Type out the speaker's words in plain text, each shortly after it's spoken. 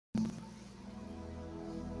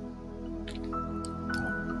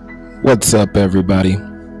What's up, everybody?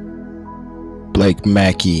 Blake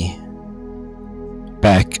Mackey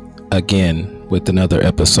back again with another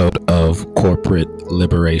episode of Corporate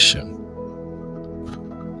Liberation.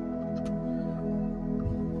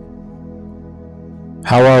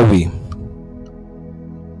 How are we?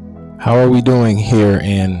 How are we doing here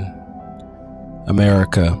in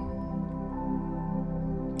America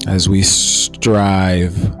as we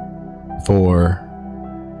strive for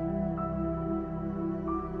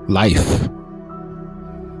life,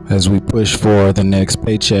 as we push for the next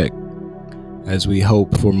paycheck, as we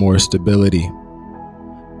hope for more stability,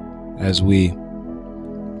 as we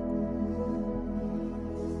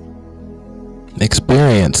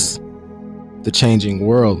experience the changing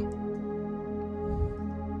world?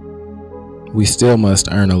 We still must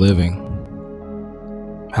earn a living.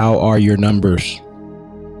 How are your numbers?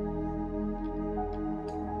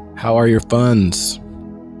 How are your funds?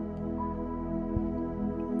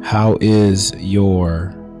 How is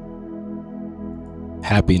your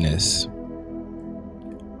happiness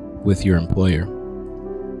with your employer,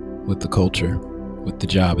 with the culture, with the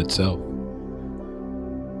job itself?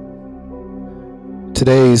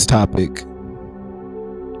 Today's topic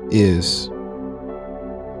is: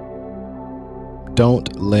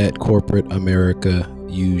 don't let corporate America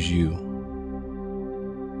use you.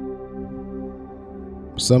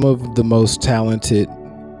 Some of the most talented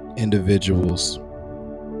individuals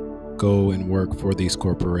go and work for these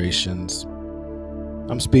corporations.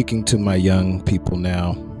 I'm speaking to my young people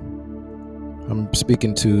now. I'm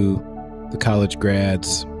speaking to the college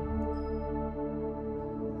grads.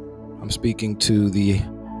 I'm speaking to the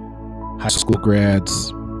high school grads,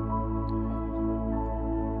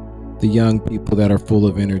 the young people that are full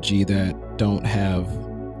of energy that don't have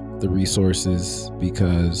the resources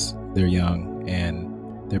because they're young and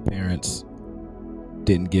their parents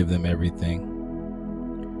didn't give them everything.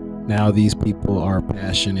 Now these people are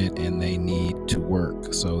passionate and they need to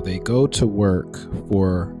work. So they go to work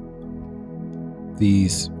for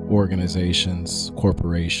these organizations,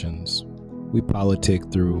 corporations. We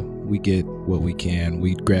politic through, we get what we can,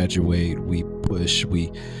 we graduate, we push,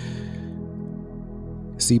 we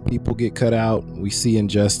see people get cut out, we see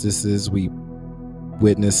injustices, we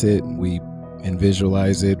witness it, we and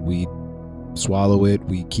visualize it, we swallow it,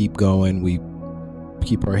 we keep going, we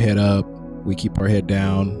keep our head up, we keep our head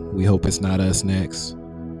down, we hope it's not us next.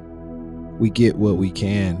 We get what we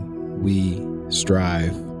can, we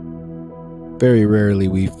strive. Very rarely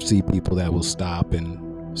we see people that will stop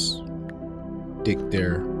and stick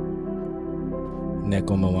their neck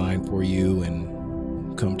on the line for you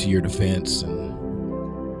and come to your defense and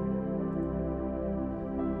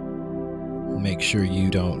make sure you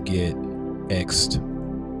don't get X'd.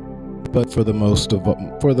 But for the most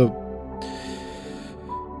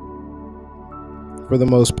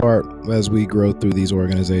part, as we grow through these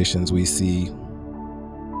organizations, we see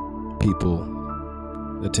people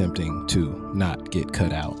attempting to not get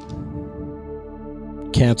cut out.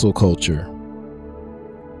 Cancel culture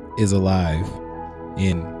is alive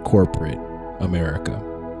in corporate America.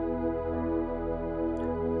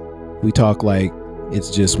 We talk like it's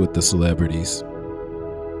just with the celebrities.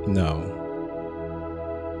 No,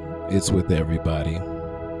 it's with everybody.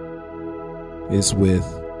 It's with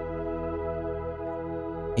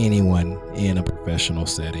anyone in a professional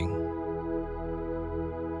setting.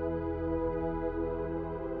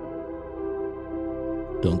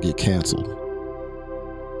 Don't get canceled.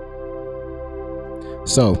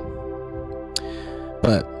 So,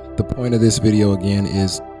 but the point of this video again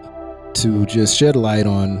is to just shed light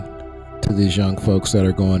on to these young folks that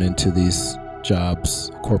are going into these jobs,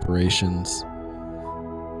 corporations.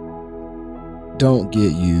 Don't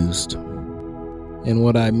get used. And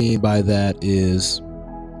what I mean by that is,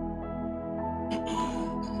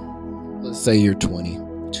 let's say you're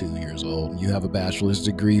 22 years old. You have a bachelor's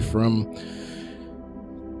degree from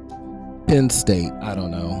Penn State, I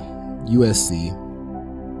don't know, USC.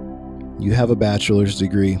 You have a bachelor's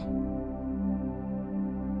degree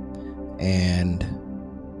and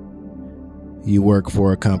you work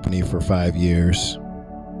for a company for 5 years.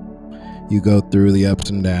 You go through the ups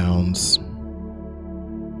and downs.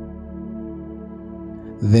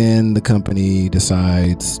 Then the company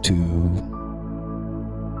decides to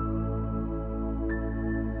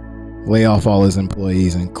lay off all his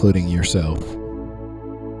employees, including yourself.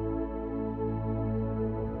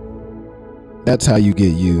 That's how you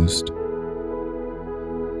get used.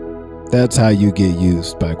 That's how you get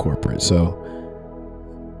used by corporate. So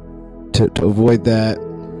to avoid that,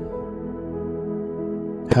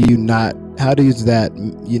 how does that,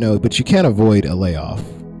 but you can't avoid a layoff.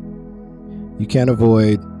 You can't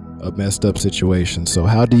avoid a messed up situation. So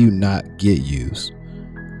how do you not get used?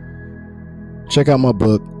 Check out my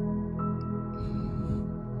book,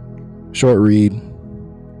 short read,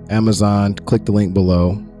 Amazon. Click the link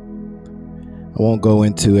below. I won't go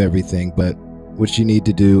into everything, but what you need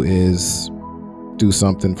to do is do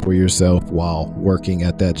something for yourself while working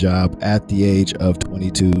at that job at the age of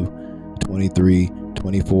 22, 23,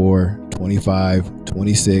 24, 25,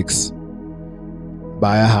 26.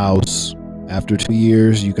 Buy a house. After 2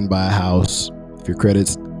 years, you can buy a house. If your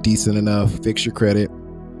credit's decent enough, fix your credit,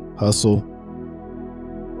 hustle.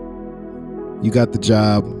 You got the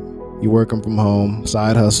job, you're working from home,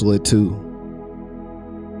 side hustle it too.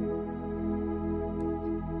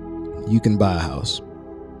 You can buy a house.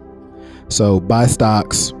 So buy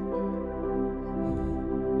stocks.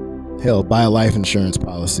 Hell, buy a life insurance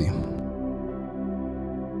policy.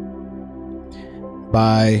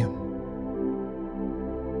 Buy.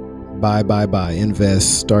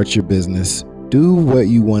 Invest, start your business. Do what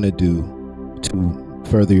you want to do to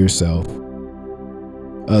further yourself,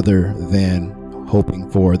 other than hoping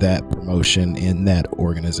for that promotion in that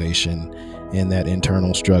organization, in that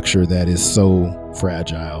internal structure that is so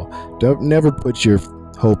fragile. Never put your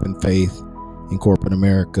hope and faith in corporate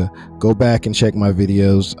America. Go back and check my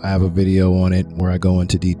videos. I have a video on it where I go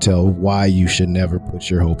into detail why you should never put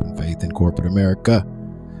your hope and faith in corporate America.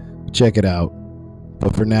 Check it out.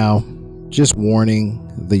 But for now, just warning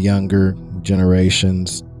the younger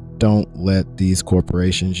generations, don't let these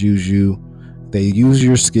corporations use you. They use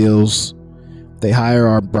your skills. They hire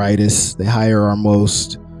our brightest. They hire our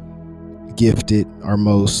most gifted, our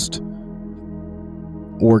most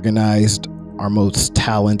organized, our most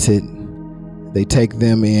talented. They take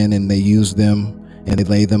them in and they use them and they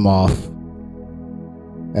lay them off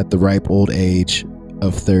at the ripe old age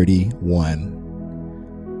of 31.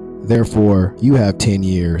 Therefore, you have 10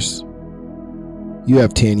 years. You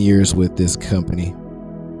have 10 years with this company.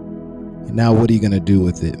 And now what are you going to do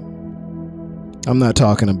with it? I'm not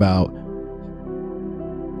talking about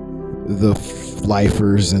the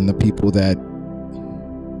lifers and the people that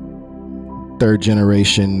third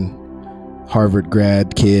generation Harvard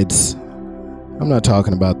grad kids. I'm not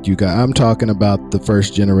talking about you guys. I'm talking about the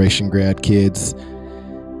first generation grad kids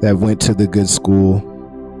that went to the good school,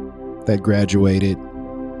 that graduated,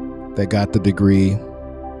 that got the degree,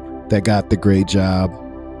 that got the great job,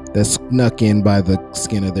 that snuck in by the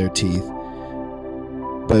skin of their teeth,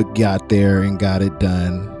 but got there and got it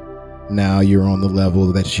done. Now you're on the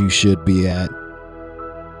level that you should be at.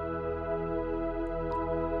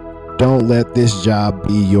 Don't let this job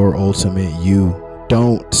be your ultimate you.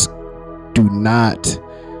 Do not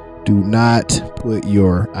put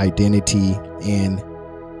your identity in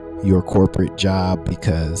your corporate job,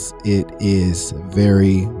 because it is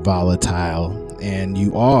very volatile, and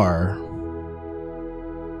you are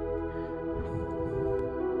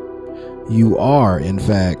in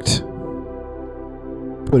fact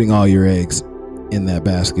putting all your eggs in that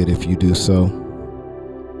basket if you do so.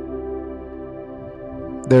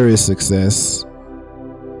 There is success.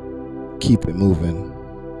 Keep it moving.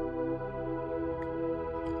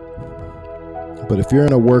 But if you're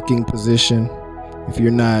in a working position, if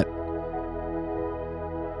you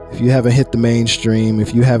haven't hit the mainstream,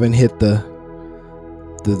 if you haven't hit the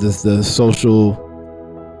social,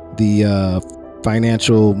 the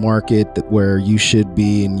financial market where you should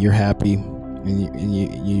be, and you're happy, and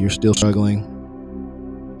you're still struggling,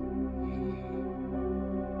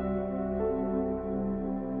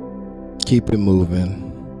 keep it moving.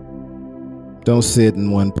 Don't sit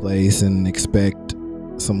in one place and expect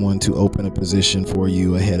someone to open a position for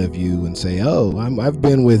you ahead of you and say, oh, I've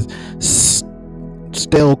been with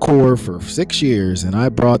Decore for 6 years and I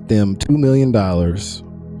brought them $2 million.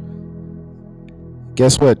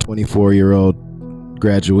 Guess what, 24-year-old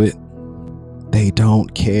graduate? They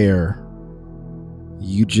don't care.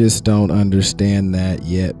 You just don't understand that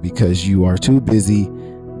yet, because you are too busy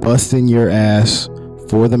busting your ass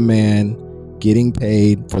for the man, getting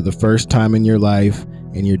paid for the first time in your life,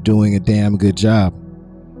 and you're doing a damn good job.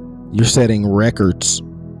 You're setting records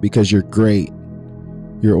because you're great.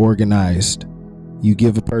 You're organized. You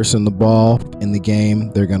give a person the ball in the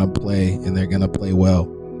game, they're going to play, and they're going to play well.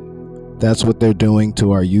 That's what they're doing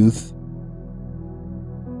to our youth.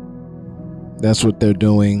 That's what they're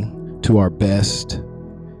doing to our best.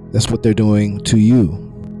 That's what they're doing to you.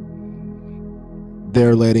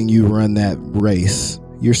 They're letting you run that race.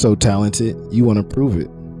 You're so talented, you want to prove it.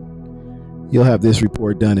 You'll have this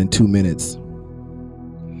report done in 2 minutes.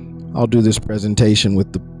 I'll do this presentation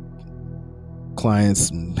with the clients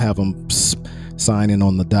and have them sign in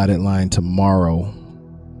on the dotted line tomorrow.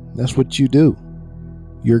 That's what you do.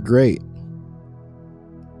 You're great.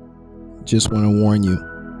 Just want to warn you,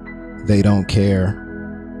 they don't care.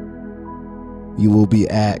 You will be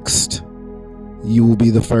axed. You will be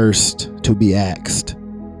the first to be axed.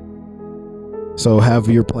 So have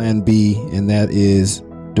your plan B, and that is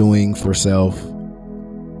doing for self.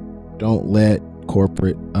 Don't let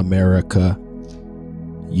corporate America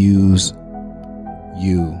use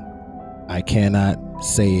you. I cannot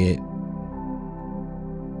say it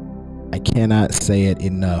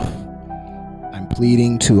enough. I'm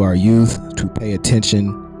pleading to our youth to pay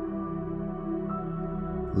attention.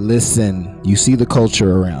 Listen, you see the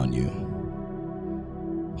culture around you.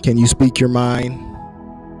 Can you speak your mind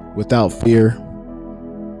without fear?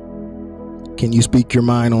 Can you speak your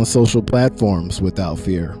mind on social platforms without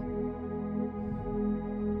fear?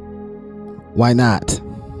 Why not?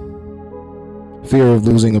 Fear of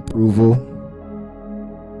losing approval.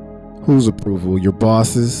 Whose approval? Your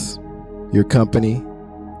bosses? Your company?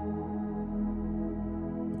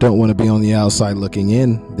 Don't want to be on the outside looking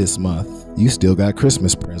in this month. You still got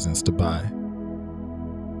Christmas presents to buy.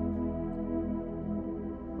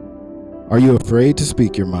 Are you afraid to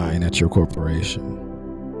speak your mind at your corporation?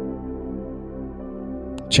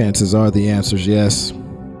 Chances are the answer is yes.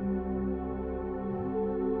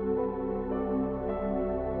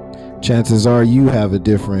 Chances are you have a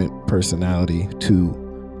different personality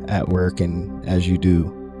too at work and as you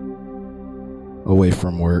do away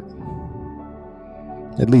from work.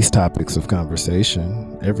 At least topics of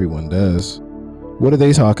conversation. Everyone does. What are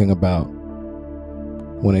they talking about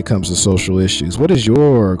when it comes to social issues? What is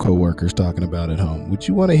your coworkers talking about at home? Would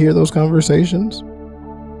you want to hear those conversations?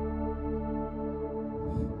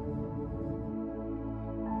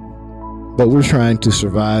 But we're trying to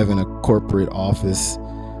survive in a corporate office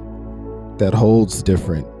that holds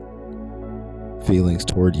different feelings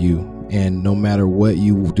toward you. And no matter what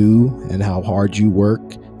you do and how hard you work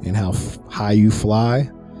and how high you fly,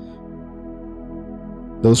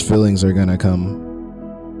 those feelings are going to come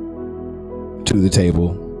to the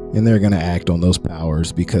table, and they're going to act on those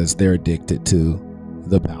powers because they're addicted to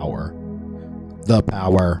the power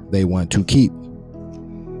they want to keep.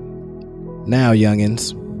 Now,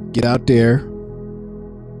 youngins, get out there,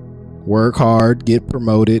 work hard, get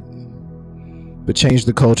promoted, but change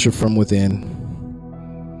the culture from within.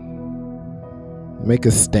 Make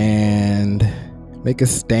a stand. Make a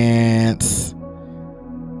stance.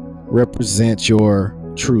 Represent your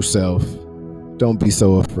true self. Don't be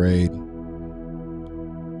so afraid.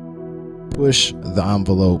 Push the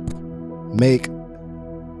envelope. Make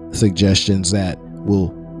suggestions that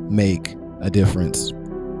will make a difference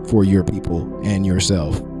for your people and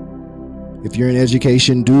yourself. If you're in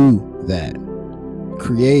education, do that.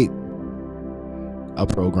 Create a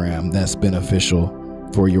program that's beneficial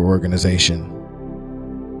for your organization.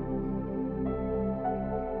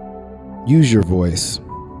 Use your voice.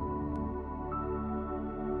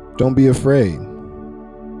 Don't be afraid.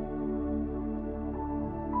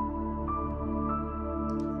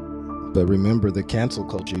 But remember the cancel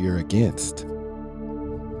culture you're against.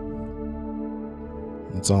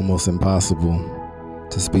 It's almost impossible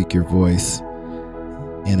to speak your voice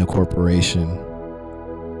in a corporation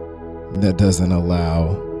that doesn't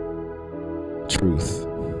allow truth.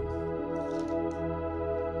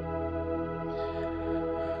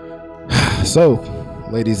 So,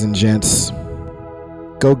 ladies and gents,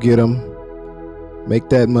 go get them, make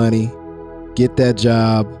that money, get that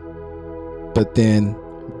job, but then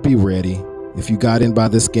be ready. If you got in by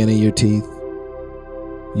the skin of your teeth,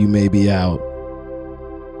 you may be out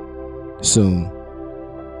soon.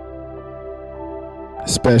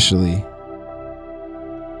 Especially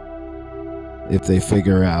if they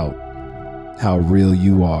figure out how real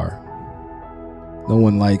you are. No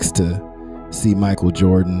one likes to see Michael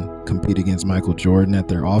Jordan compete against Michael Jordan at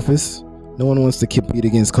their office. No one wants to compete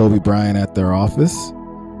against Kobe Bryant at their office.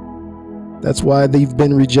 That's why they've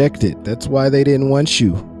been rejected. That's why they didn't want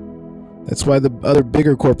you. That's why the other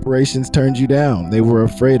bigger corporations turned you down. They were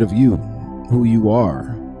afraid of you, who you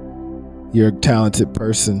are. You're a talented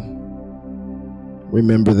person.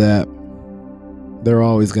 Remember that. There are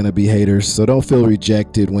always going to be haters, so don't feel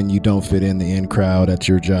rejected when you don't fit in the in crowd at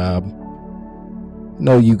your job.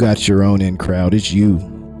 No, you got your own in crowd. It's you.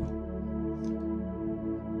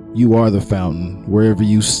 You are the fountain. Wherever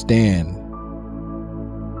you stand,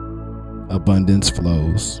 abundance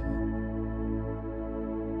flows.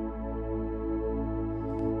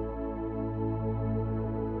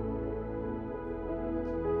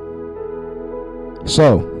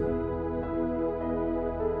 So,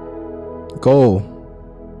 goal.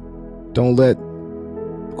 Don't let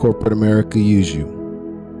corporate America use you.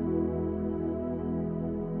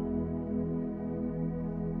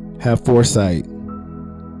 Have foresight.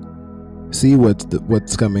 See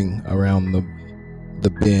what's coming around the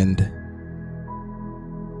bend.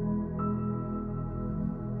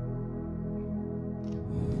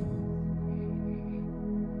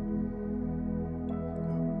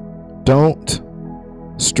 Don't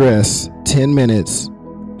stress 10 minutes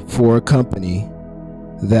for a company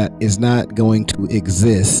that is not going to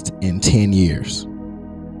exist in 10 years.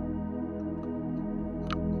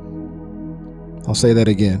 I'll say that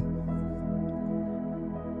again.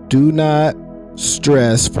 Do not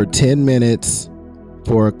stress for 10 minutes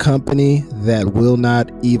for a company that will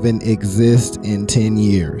not even exist in 10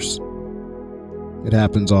 years. It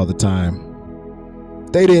happens all the time.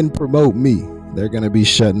 They didn't promote me. They're going to be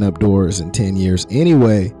shutting up doors in 10 years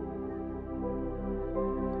anyway.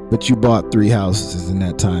 But you bought 3 houses in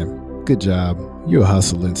that time. Good job. You're a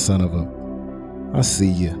hustling son of a... I see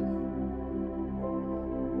you.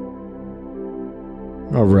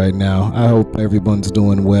 All right now, I hope everyone's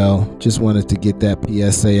doing well. Just wanted to get that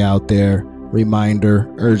PSA out there.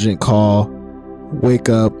 Reminder, urgent call. Wake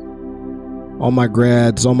up. All my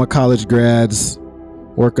grads, all my college grads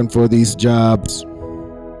working for these jobs.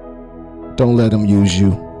 Don't let them use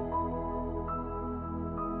you.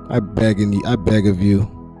 I beg of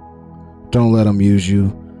you. Don't let them use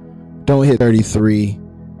you. Don't hit 33,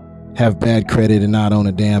 have bad credit and not own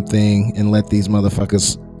a damn thing, and let these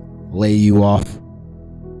motherfuckers lay you off.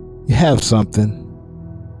 You have something.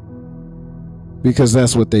 Because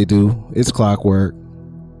that's what they do. It's clockwork.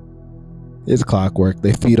 It's clockwork.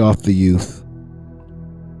 They feed off the youth.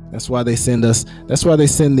 That's why they send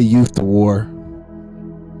the youth to war.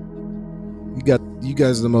 You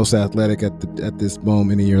guys are the most athletic at this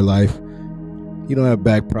moment in your life. You don't have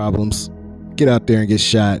back problems. Get out there and get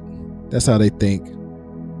shot. That's how they think.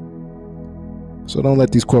 So don't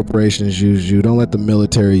let these corporations use you. Don't let the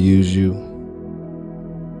military use you.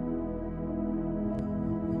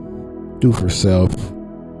 Do for self.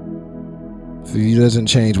 If it doesn't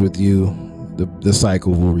change with you, the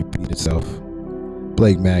cycle will repeat itself.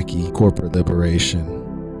 Blake Mackey, Corporate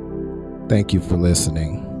Liberation. Thank you for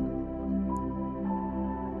listening.